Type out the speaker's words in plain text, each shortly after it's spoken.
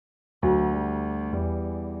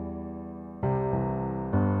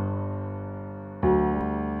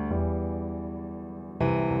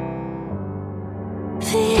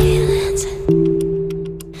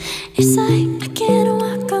feelings. It's like I can't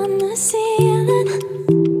walk on the ceiling.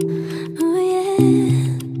 Oh yeah,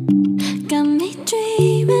 got me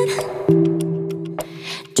dreaming,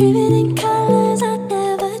 dreaming in colors I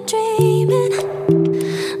never dreamed.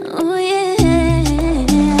 Oh yeah,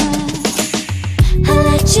 I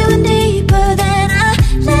let you in deeper than I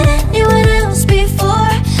let anyone else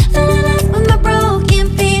before. Fell in love with my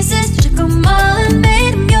broken pieces, took them all and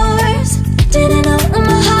made them yours. Didn't know what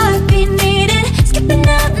my heartbeat needed, skipping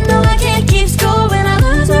out, no I can't keep score. When I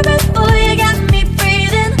lose my breath, boy, you got me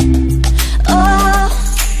breathing. Oh,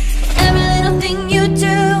 every little thing you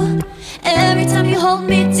do, every time you hold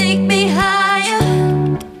me, take me higher,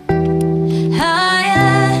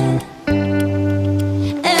 higher.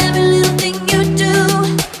 Every little thing you do,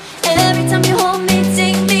 every time you hold me,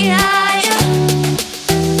 take me higher,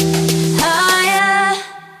 higher.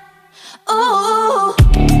 Oh,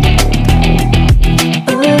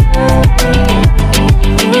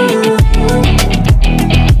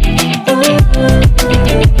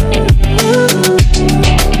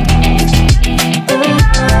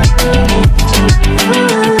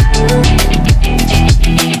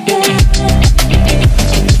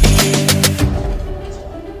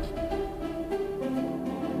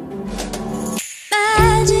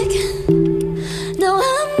 magic. No,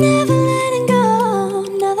 I'm never letting go.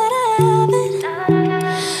 Now that I have it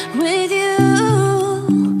with you.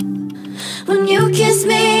 When you kiss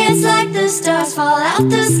me, it's like the stars fall out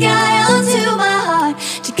the sky onto my heart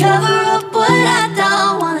to cover up what I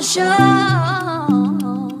don't wanna show.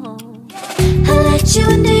 I let you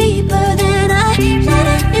in deeper than I let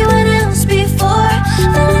anyone else before.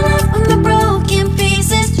 Fell in love with my broken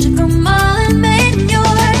pieces, took them all and made them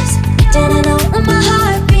yours. Didn't know what my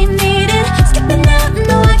heartbeat needed, skipping out,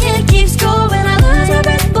 no I can't keep score. When I lose my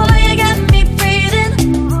breath, boy, you got me breathing.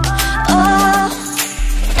 Oh,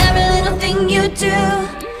 every little thing you do,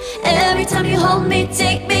 every time you hold me,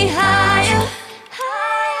 take me higher,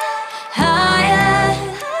 higher.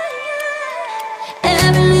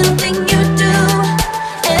 Every little thing you do,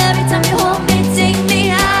 every time you hold me, take me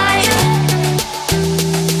higher,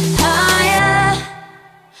 higher.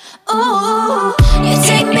 Oh, you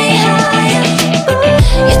take me higher,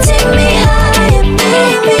 you take me higher,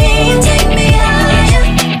 baby, you take me higher,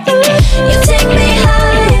 you take me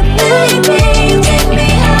higher, baby, you take me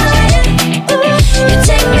higher, you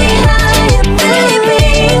take me higher, baby,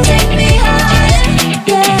 you take me higher,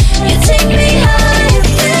 yeah, you take me higher,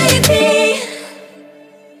 baby.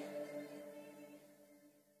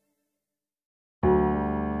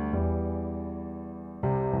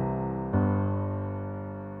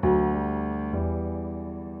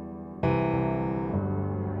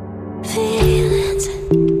 Feelings,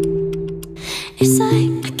 it's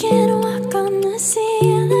like I can't walk on the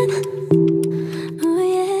ceiling. Oh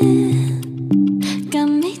yeah, got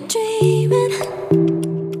me dreaming,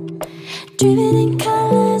 dreaming in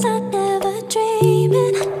colors I never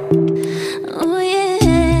dreamed. Oh yeah,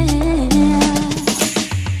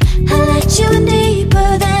 I let you in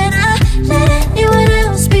deeper than I let anyone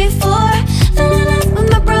else before. Fell in love with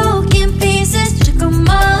my broken pieces, took them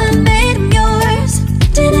all and made them yours.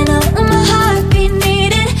 Didn't know what my heartbeat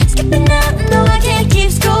needed, skipping out, no I can't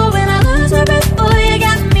keep score. When I lose my breath, boy, you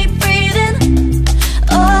got me breathing.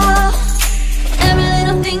 Oh, every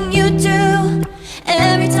little thing you do,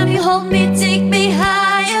 every time you hold me, take me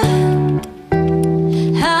higher,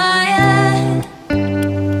 higher.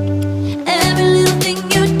 Every little thing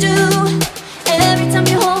you do, every time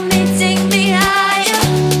you hold me, take me higher,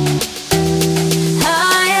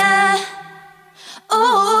 higher.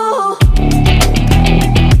 Oh,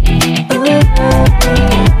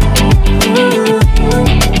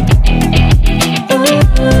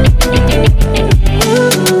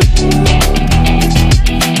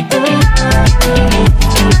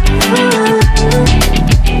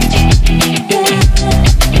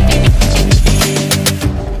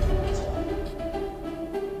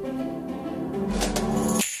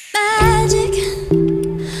 magic.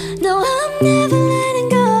 No, I'm never letting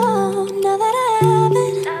go. Now that I have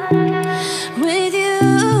it with you.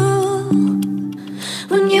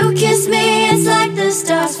 When you kiss me, it's like the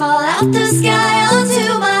stars fall out the sky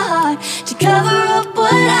onto my heart to cover up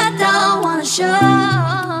what I don't wanna show.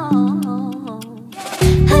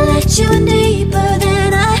 I let you in deeper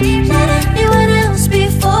than I let anyone else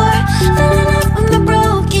before. Fell in love with my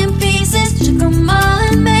broken pieces, took them all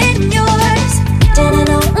and made them yours. Didn't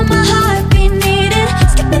know what my heartbeat needed,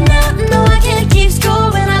 skipping out, no I can't keep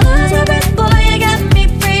score. When I lose my breath, boy, you got me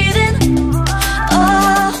breathing.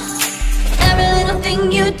 Oh, every little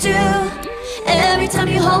thing you do, every time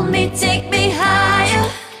you hold me, take me higher,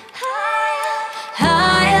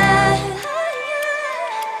 higher.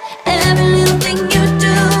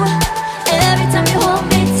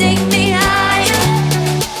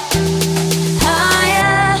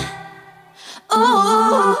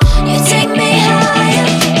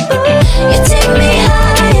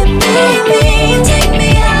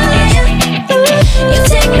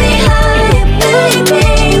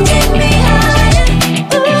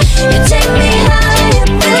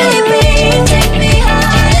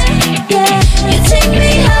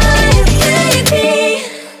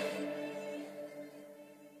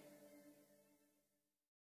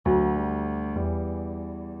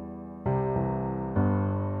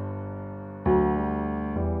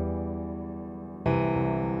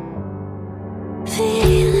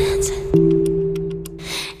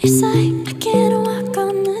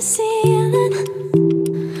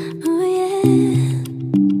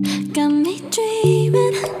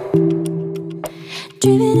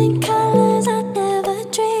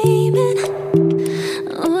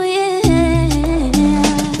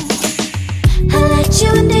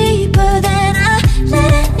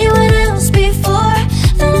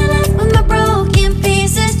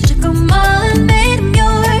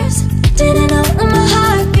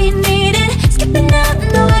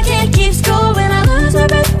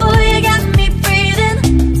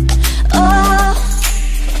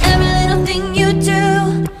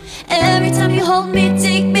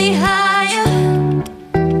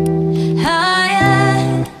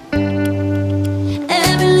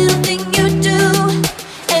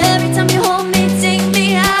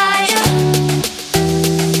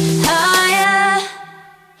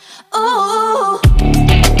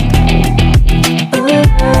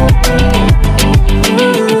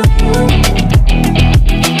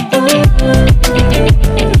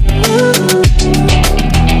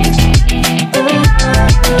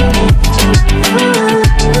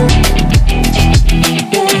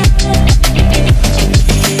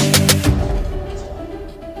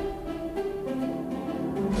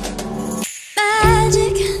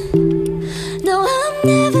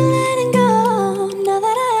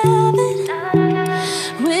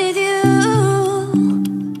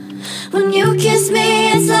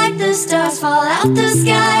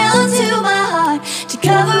 sky onto my heart to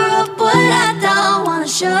cover up what I don't wanna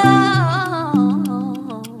show.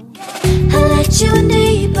 I let you in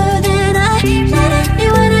deeper than I let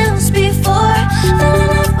anyone else before. Fell in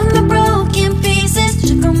love with my broken pieces,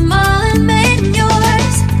 took them all and made them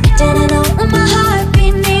yours. Didn't know what my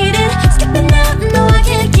heartbeat needed, skipping out, no I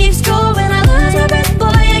can't keep score. When I lose my breath,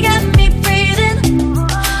 boy, you got me breathing.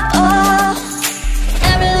 Oh,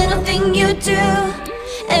 every little thing you do,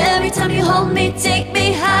 every time you hold me, take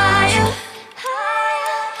me higher,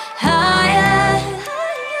 higher.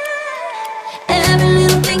 Every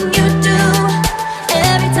little thing you do,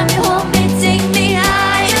 every time you hold me, take me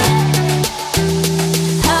higher,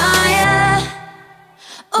 higher.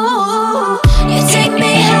 Ooh, you take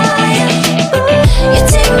me higher, you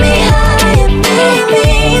take me higher, baby.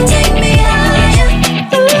 You take me higher,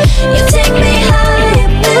 you take me higher,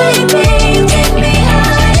 baby. You take me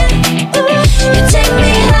higher, you take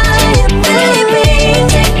me higher, baby. You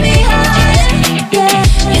take me higher, yeah.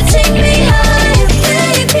 You take me higher,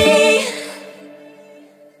 baby.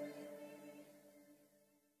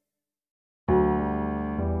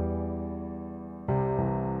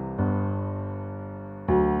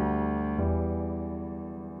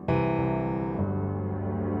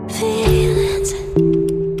 Feelings,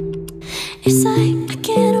 it's like I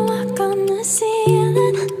can't walk on the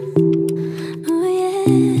ceiling. Oh yeah,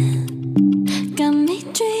 got me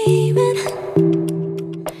dreaming,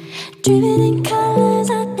 dreaming in colors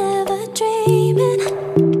I never dreamed.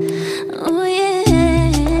 Oh yeah,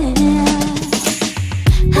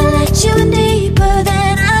 I let you in deeper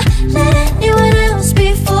than I let anyone else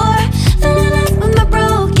before. Fell in love with my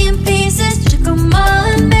broken pieces, took them all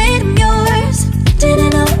and made them yours.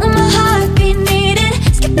 Didn't know what my heartbeat needed,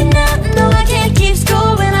 skipping out, no I can't keep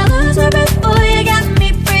score. When I lose my breath, boy, you got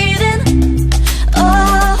me breathing.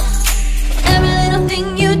 Oh, every little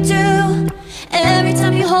thing you do, every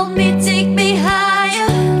time you hold me, take me higher,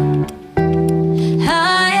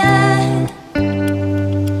 higher.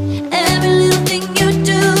 Every little thing you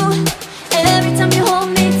do, every time you hold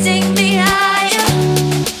me, take me higher,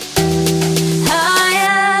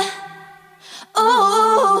 higher.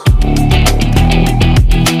 Ooh.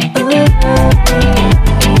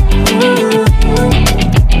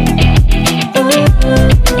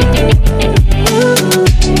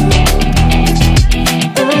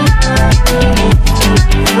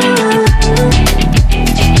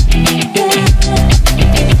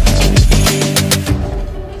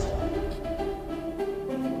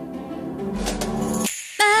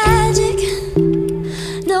 Magic,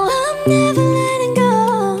 no, I'm never letting go.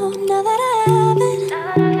 Now that I have it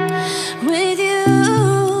with you,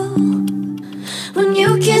 when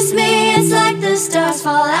you kiss me, it's like the stars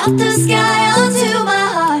fall out the sky onto my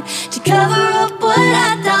heart to cover up what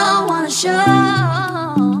I don't wanna show.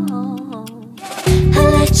 I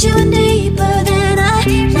let you in deeper than I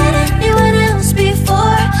let anyone else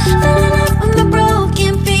before. Fell in love with my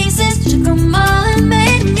broken pieces, took them all and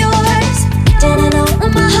made them yours. Didn't know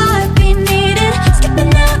what my heartbeat needed,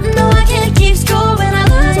 skipping out, no I can't keep score. When I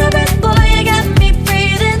lose my breath, boy, you got me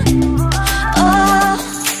breathing. Oh,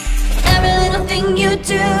 every little thing you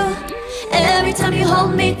do, every time you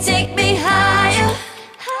hold me, take me higher,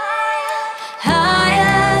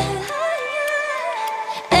 higher.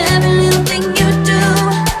 Every little thing you do,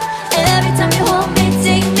 every time you hold me,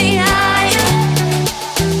 take me higher,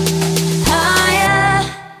 higher.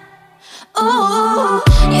 Ooh,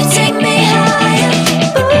 you take me higher,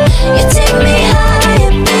 you take me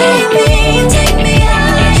higher, baby. You take me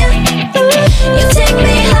higher, you take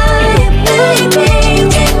me higher, baby. You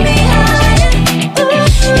take me higher,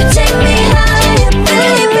 you take me higher,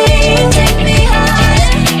 baby. You take me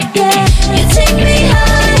higher, yeah. You take me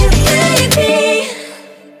higher, baby.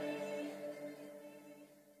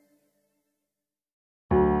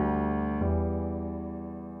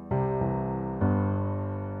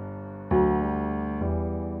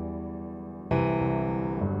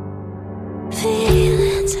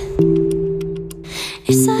 Feelings,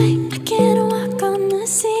 it's like I can't walk on the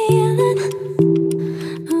ceiling.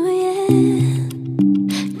 Oh yeah,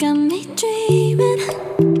 got me dreaming,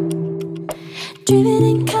 dreaming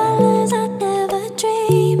in colors I never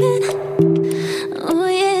dreamed. Oh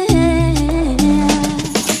yeah,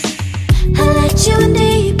 I let you in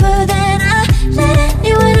deeper than I let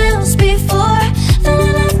anyone else before. Fell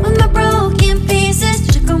in love with my broken pieces,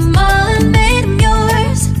 took them all and made them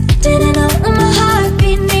yours. Didn't know what my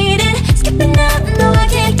heartbeat needed,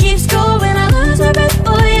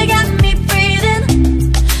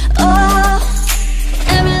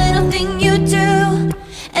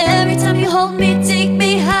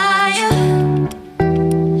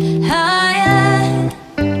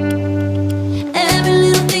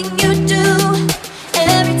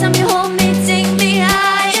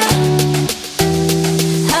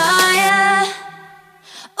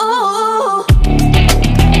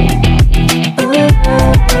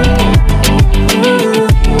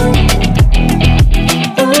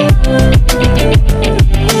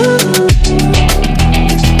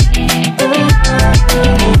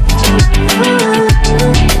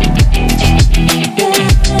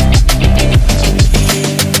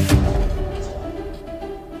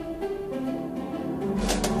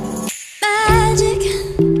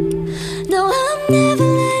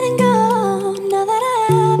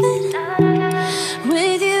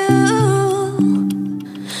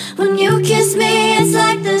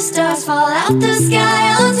 stars fall out the sky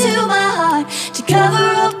onto my heart to cover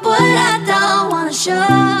up what I don't wanna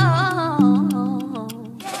show.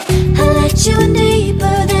 I let you in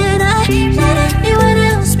deeper than I let anyone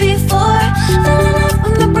else before. Fell in love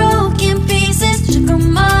with my broken pieces, took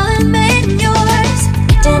them all and made them yours.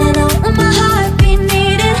 Didn't know what my heartbeat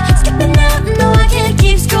needed, skipping out, no I can't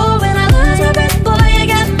keep score. When I lose my breath, boy, you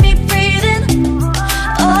got me breathing.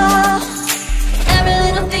 Oh, every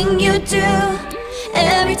little thing you do,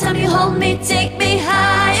 every time you hold me, take me